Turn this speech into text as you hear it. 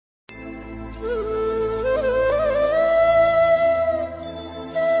आज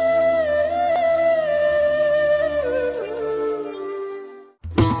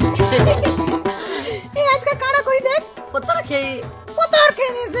का काना कोई देख पत्थर खे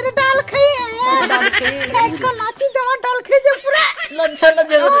नहीं सिर डाल खाई है आज का नाची दवा डाल खाई जो पूरा लज्जा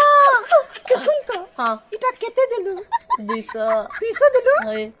के सुन तो हां इटा केते देलु 200 देलु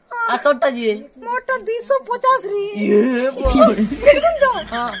हाय आसोटा जी मोटा 250 री ये सुन तो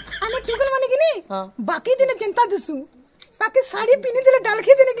हां आमे टुगल माने कि नहीं हां बाकी दिन चिंता दिसु बाकी साड़ी पिनी दिले डाल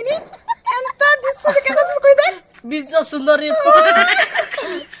खाई देने कि नहीं एंता दिसु के केते कोई दे 20 सुंदरी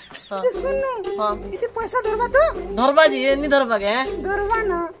जे सुनु हां इते पैसा धरबा तो धरबा जी नहीं धरबा के धरबा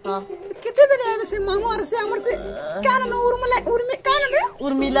ना हां किते बेले आबे से मामू और से हमर से कान न उर्मी कान रे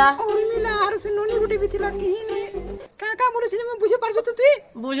उर्मिला और से नोनी गुटी बिथिला की का बोलु छी मैं बुझे पारछु तो तू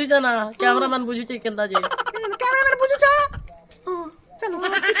बुझु जना कैमरामैन बुझु छी केंदा जे कैमरामैन बुझु छ हां चलो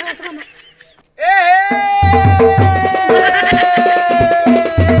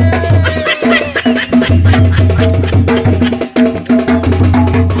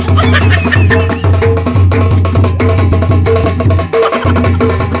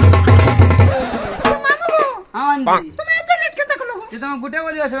गुटे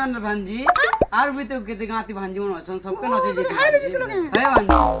बोली असन भांजी आर भी तो केते गाती भांजी मन असन सबके नचे जे हाड़ बेजी तुलो है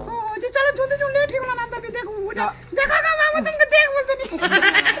भांजी ओ जे चलो जल्दी जो लेट हो ना तब देखो देखा का मामा तुमको देख बोलते नहीं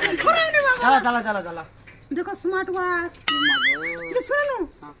खरा नहीं मामा चला देखो स्मार्ट वाच जे सुनो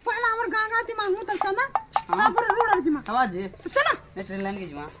पहला हमर गागाती मांगू तल चना तापर रोड अर्जी मा आवाज जे तो चलो ए ट्रेन लाइन की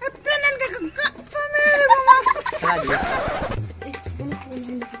जमा ट्रेन लाइन के तुम्हें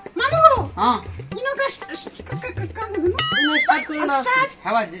मामू हां इनो का काम सुनो स्टार्ट करो ना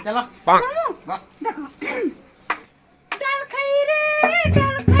है भांजी चलो देखो डाल खाई रे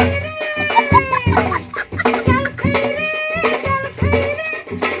डाल खाई रे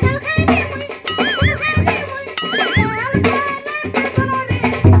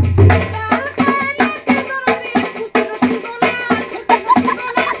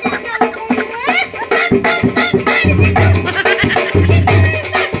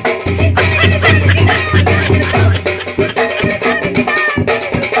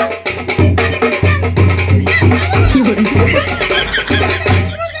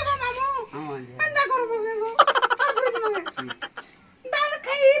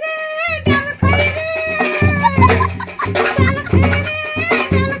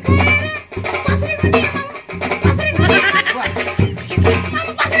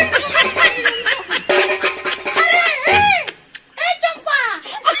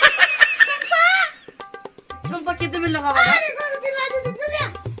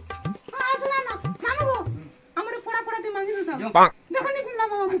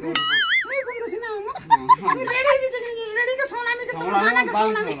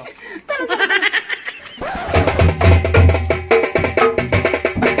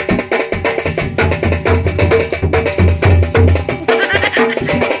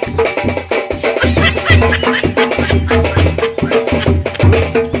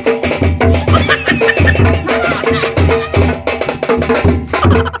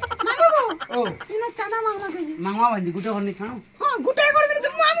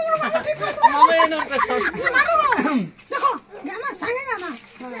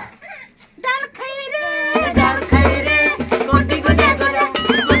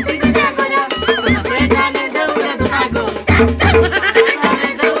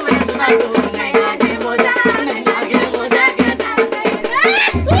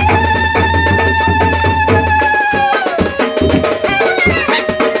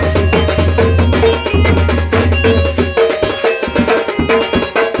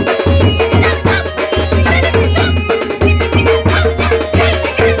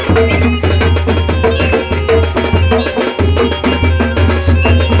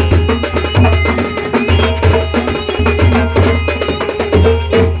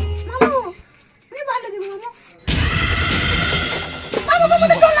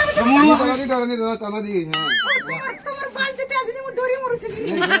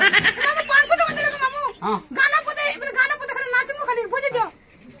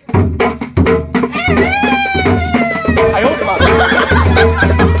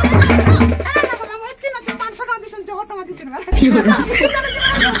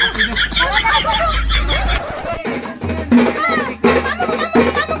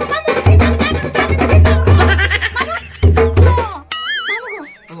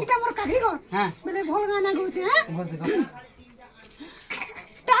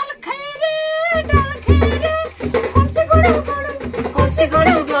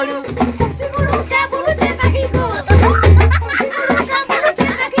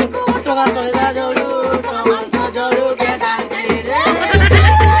तोरा कोइरा जोड़ू तोरा मांस जोड़ू के डांटे रे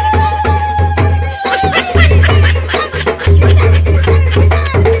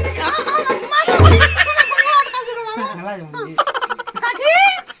हला जो भांजी काकी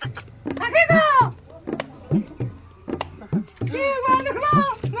काकी को ए वो देखलो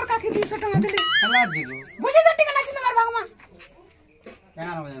मोर काकी 200 टका देली हला जी को बुझे दट्टी का नाची मार भागमा क्या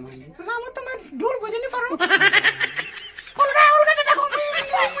ना बजा भांजी मामू तो मैं ढोल बजे नहीं पारो ओलगा टाको मुई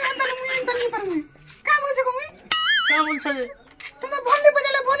अंदर नहीं पारो का बोलछे को मुई का बोलछे তুমি বললি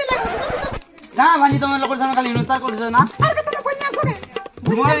বজালে বলি লাগো ना भांजी तुम लोग संग खाली नुता कर दो ना আর কে তুমি কই আসো রে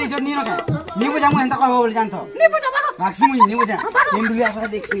तुम्हारे इज्जत नहीं रखे नी बुझा मु हंता कहबो बोल जानतो নি বুঝা বাবা भागसी मुझे नी बुझा इंदुलिया आसा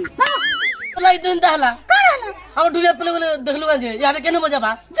देखसी লাই দিন তাহলা কাড় হলো हम ढुलिया पले बोले देखलु आज याद केने मजा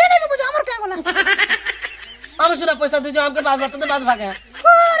बा জেনে নি বুঝা আমার কে বলা हम सुना पैसा दे जो हमके पास बात तो बात भागे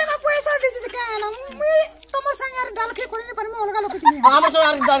ওরে মা পয়সা দিছি যে কেন মুই তোমার সঙ্গে আর ডাল খেয়ে করিনি পারি অলগা লোক চিনি हम सो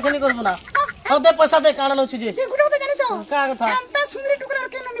यार दाल खनी करबो না हम दे पैसा दे काना लो छुजे যে গুড়ো তো জানিছো का কথা এত সুন্দরী টুকরা আর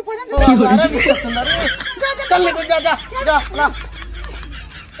কেন নি পজান अरे विश्वास सुंदर चल ले जा जा जा ना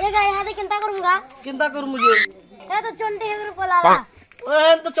ए गाय यहाँ दे किंता करूँगा किंता कर मुझे ए तो चंडी है गुरु पलावा ओए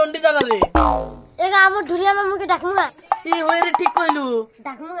तो चंडी डाला रे ए गाय हम ढुलिया मामू के डाकूंगा ई होय रे ठीक कहलु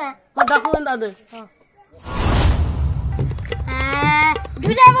डाकूंगा हम डाकू बंदा दे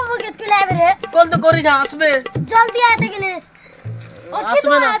ढुलिया मामू के लाए रे कॉल तो करी जा आसबे जल्दी आते कि नहीं और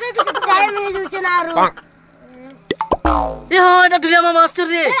आसबे ना अबे भी तो टाइम है जो चला रो ए हां এটা ढुलिया मामा मास्टर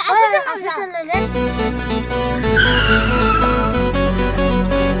रे चल ले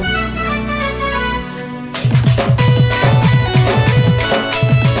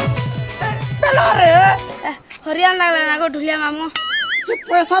চলো রে हरियाणा लागला ना गो ढुलिया मामू যে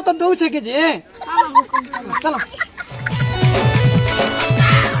পয়সা তো দউ ছে কে যে চলো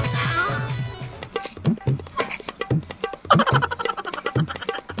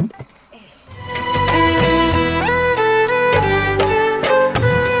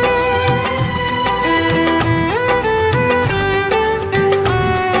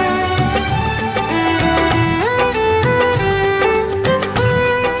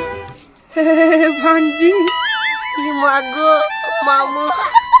भांजी ई मागो मामू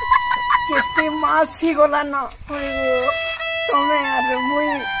केते मासी गोला न तमे यार मुई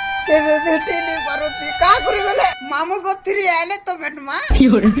केबे भेटी नहीं पारोती का करी बेले मामू गोत्री आले तो भेटमा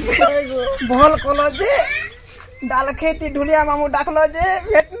भल कलो जे डाल खेती ढुलिया मामू डाकलो जे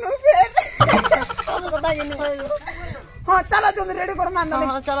भेटनु फेर सब कथा किनी हां चलो जल्दी रेडी कर मान दले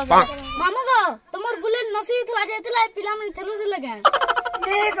हां चलो मामू गो तुमर बुलेट नसी थुआ जेतला पिला मन थेलु से लगा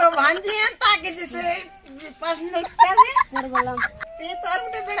देखो भांजी एंता के जैसे पर्सनल करे कर बोला ये तो और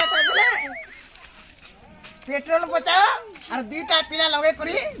उठे बेड़ा था बोले पेट्रोल बचाओ और दुईटा पिला लगे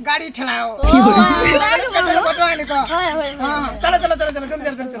करी गाड़ी ठेलाओ पेट्रोल बचाओ नहीं तो हां चलो चलो चलो चलो जल्दी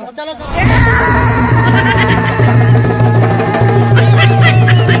जल्दी चलो चलो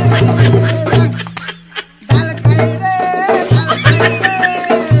दाल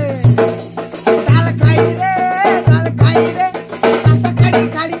खाई रे दाल खाई रे दाल खाई रे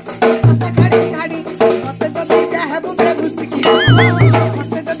खाड़ी खाड़ी मत तो दीजा है बुबड़े बुस्की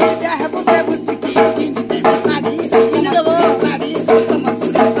मत तो दीजा है बुबड़े बुस्की साड़ी साड़ी समझ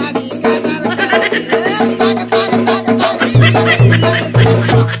साड़ी का दाल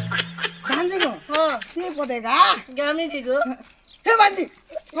भांजी को हां ये पदेगा गामी जी को हे भांजी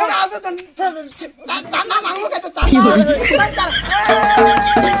मेरा आसो तो ताना मांगोगे तो ताना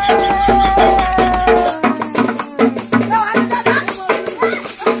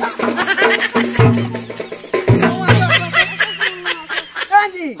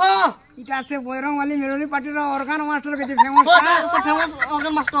हां इटा से बोयरंग वाली मेलोडी पार्टी रो ऑर्गन मास्टर के फेमस बस फेमस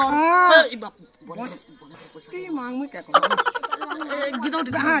ऑर्गन मास्टर ई बाप ती मांग में क्या करो गीत उठ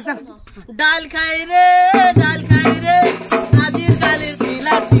हां चल डाल खाई रे आजी काली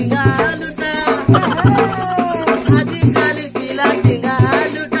पीला टिंगा लुटा आजी काली पीला टिंगा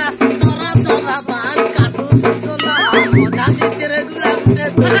लुटा तोरा तोरा बाल काटू सोना मजा दी तेरे गुड़ा गुटे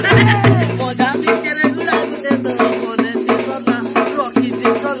मजा दी तेरे गुड़ा गुटे तो मोने ती सोना रोकी ती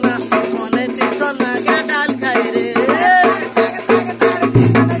सोना मोने ती सोना का डाल खाई रे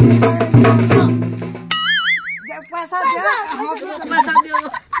जब पैसा दिया पैसा दियो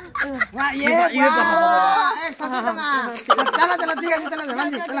वाह ये वाह 100 टका चलो चलो ठीक है चलो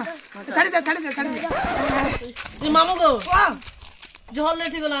भांजी चलो छाड़ी दे ई मामू को वाह जहल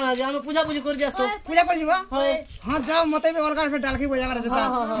लेठी गला ना जे हम पूजा कर जासो पूजा कर जीवा हां हां जाओ मते में ऑर्गन पे डाल के बजा करे जता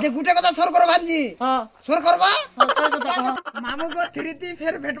जे गुटे कथा सोर करो भांजी हां सोर करबा काय कथा मामू को थ्रीती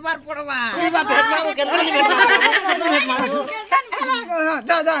फिर भेटबार पड़बा ई बा भेट मारो केतना नहीं भेट मारो भेट मारो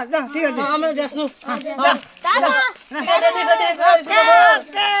जा जा जा ठीक है हां हम जासु हां टाटा रेडी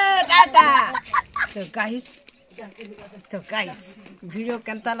टाटा तो गाइस वीडियो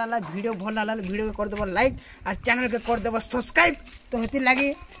केनता लाला वीडियो भल लाला वीडियो के कर देबो लाइक और चैनल के कर देबो सब्सक्राइब तो हेती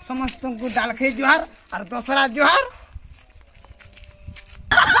लागी समस्त को दालखई जोहार और दूसरा जोहार